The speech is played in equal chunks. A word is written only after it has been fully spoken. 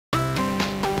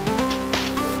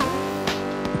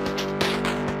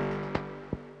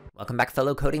Welcome back,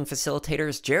 fellow coding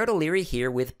facilitators. Jared O'Leary here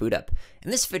with BootUp.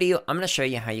 In this video, I'm going to show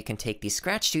you how you can take the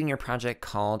ScratchJr project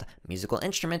called Musical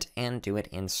Instrument and do it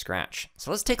in Scratch.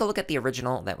 So let's take a look at the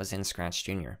original that was in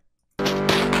ScratchJr.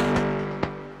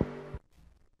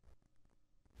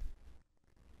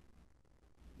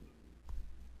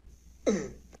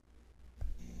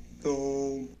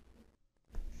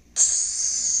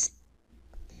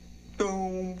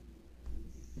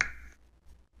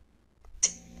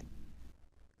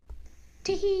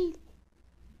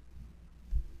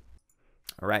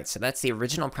 Alright, so that's the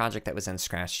original project that was in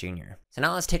ScratchJr. So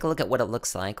now let's take a look at what it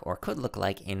looks like, or could look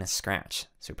like, in Scratch.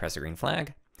 So we press the green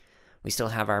flag. We still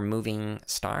have our moving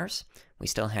stars. We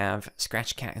still have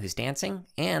Scratch Cat who's dancing,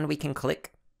 and we can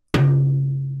click.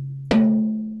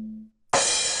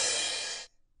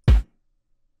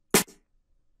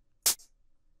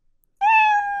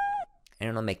 And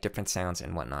it'll make different sounds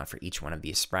and whatnot for each one of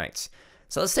these sprites.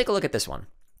 So let's take a look at this one.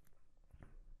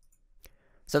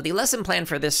 So the lesson plan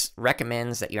for this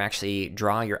recommends that you actually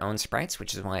draw your own sprites,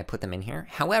 which is why I put them in here.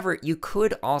 However, you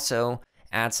could also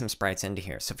add some sprites into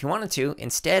here. So if you wanted to,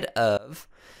 instead of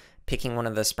picking one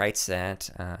of the sprites that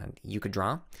you could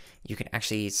draw, you could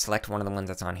actually select one of the ones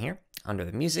that's on here under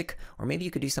the music, or maybe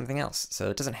you could do something else. So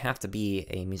it doesn't have to be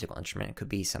a musical instrument. It could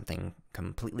be something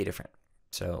completely different.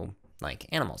 So like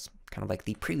animals, kind of like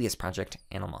the previous project,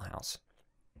 Animal House.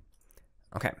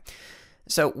 Okay,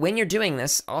 so when you're doing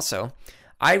this also,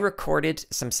 I recorded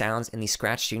some sounds in the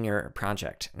ScratchJr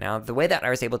project. Now, the way that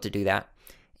I was able to do that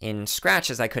in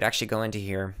Scratch is I could actually go into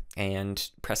here and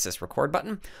press this record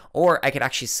button, or I could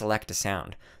actually select a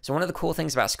sound. So one of the cool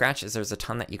things about Scratch is there's a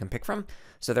ton that you can pick from.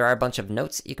 So there are a bunch of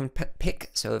notes that you can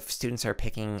pick. So if students are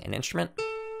picking an instrument,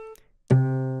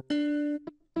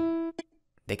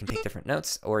 they can pick different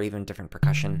notes or even different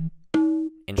percussion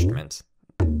instruments,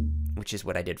 which is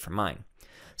what I did for mine.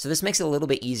 So this makes it a little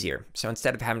bit easier. So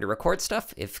instead of having to record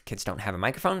stuff, if kids don't have a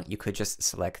microphone, you could just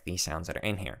select the sounds that are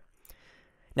in here.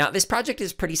 Now, this project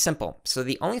is pretty simple. So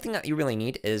the only thing that you really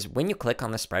need is when you click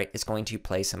on the sprite, it's going to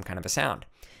play some kind of a sound.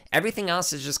 Everything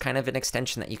else is just kind of an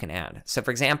extension that you can add. So for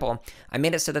example, I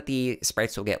made it so that the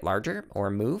sprites will get larger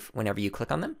or move whenever you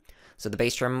click on them. So the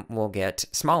bass drum will get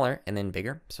smaller and then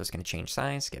bigger. So it's going to change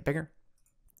size, get bigger,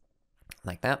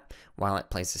 like that, while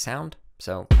it plays the sound.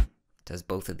 So does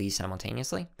both of these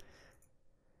simultaneously.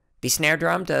 The snare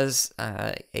drum does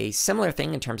a similar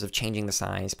thing in terms of changing the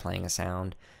size, playing a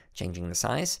sound, changing the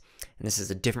size. And this is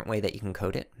a different way that you can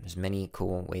code it. There's many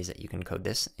cool ways that you can code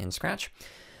this in Scratch.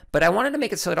 But I wanted to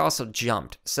make it so it also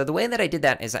jumped. So the way that I did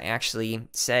that is I actually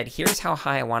said, here's how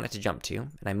high I want it to jump to.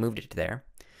 And I moved it to there.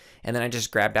 And then I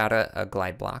just grabbed out a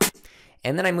glide block.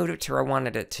 And then I moved it to where I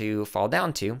wanted it to fall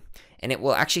down to. And it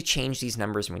will actually change these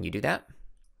numbers when you do that.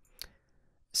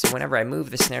 So whenever I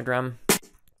move the snare drum,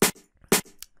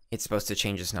 it's supposed to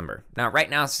change this number. Now, right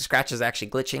now, Scratch is actually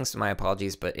glitching, so my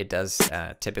apologies, but it does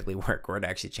typically work where it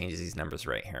actually changes these numbers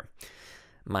right here.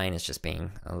 Mine is just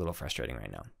being a little frustrating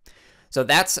right now. So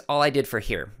that's all I did for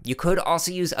here. You could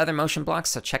also use other motion blocks,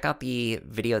 so check out the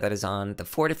video that is on the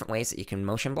 4 different ways that you can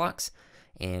motion blocks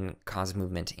and cause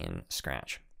movement in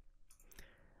Scratch.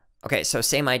 Okay, so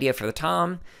same idea for the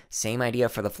tom, same idea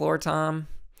for the floor tom,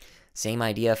 same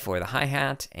idea for the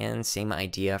hi-hat, and same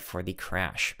idea for the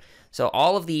crash. So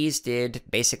all of these did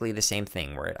basically the same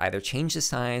thing, where it either changed the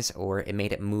size or it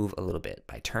made it move a little bit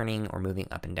by turning or moving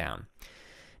up and down.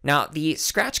 Now, the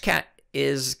Scratch Cat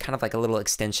is kind of like a little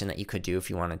extension that you could do if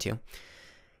you wanted to.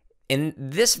 In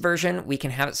this version, we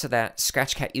can have it so that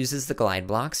Scratch Cat uses the glide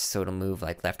blocks, so it'll move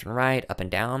like left and right, up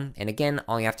and down. And again,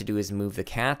 all you have to do is move the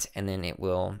cat, and then it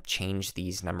will change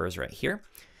these numbers right here.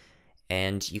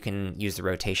 And you can use the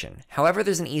rotation. However,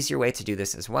 there's an easier way to do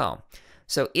this as well.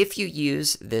 So if you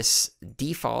use this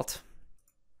default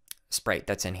sprite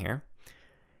that's in here,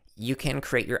 you can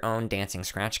create your own dancing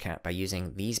Scratch Cat by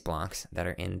using these blocks that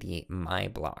are in the My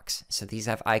blocks. So these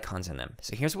have icons in them.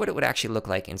 So here's what it would actually look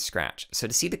like in Scratch. So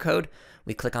to see the code,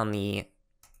 we click on the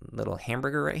little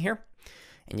hamburger right here,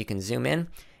 and you can zoom in,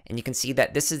 and you can see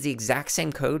that this is the exact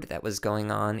same code that was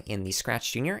going on in the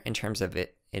ScratchJr in terms of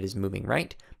it is moving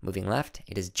right, moving left,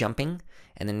 it is jumping,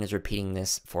 and then it is repeating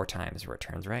this 4 times, where it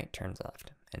turns right, turns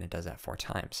left, and it does that 4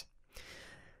 times.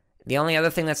 The only other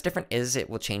thing that's different is it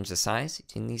will change the size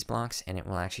in these blocks, and it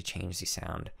will actually change the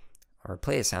sound, or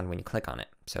play a sound when you click on it.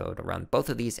 So it'll run both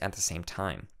of these at the same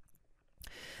time.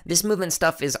 This movement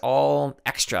stuff is all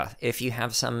extra. If you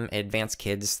have some advanced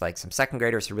kids, like some second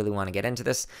graders who really want to get into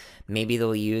this, maybe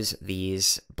they'll use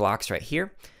these blocks right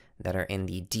here that are in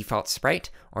the default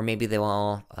sprite, or maybe they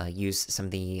will use some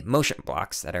of the motion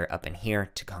blocks that are up in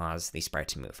here to cause the sprite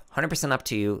to move. 100% up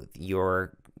to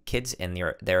your kids and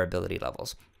their ability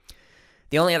levels.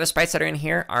 The only other sprites that are in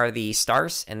here are the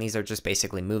stars, and these are just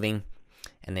basically moving,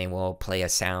 and they will play a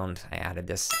sound. I added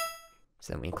this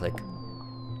so that when you click,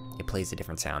 it plays a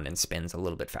different sound and spins a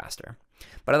little bit faster.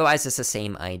 But otherwise, it's the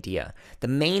same idea. The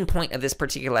main point of this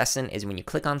particular lesson is when you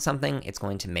click on something, it's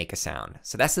going to make a sound.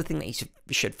 So that's the thing that you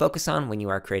should focus on when you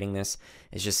are creating this,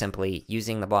 is just simply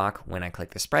using the block when I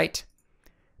click the sprite,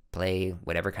 play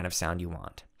whatever kind of sound you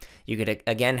want. You could,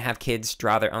 again, have kids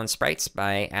draw their own sprites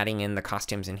by adding in the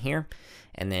costumes in here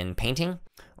and then painting,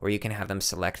 or you can have them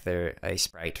select a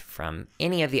sprite from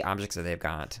any of the objects that they've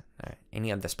got,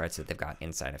 any of the sprites that they've got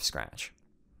inside of Scratch.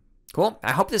 Cool.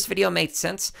 I hope this video made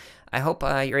sense. I hope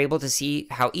you're able to see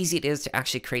how easy it is to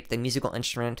actually create the musical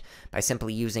instrument by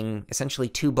simply using essentially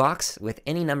 2 blocks with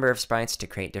any number of sprites to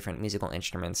create different musical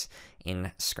instruments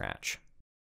in Scratch.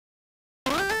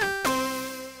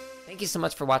 Thank you so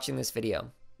much for watching this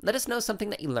video. Let us know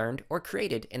something that you learned or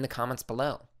created in the comments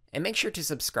below. And make sure to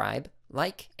subscribe,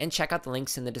 like, and check out the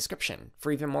links in the description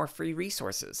for even more free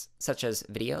resources, such as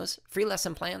videos, free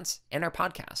lesson plans, and our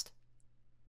podcast.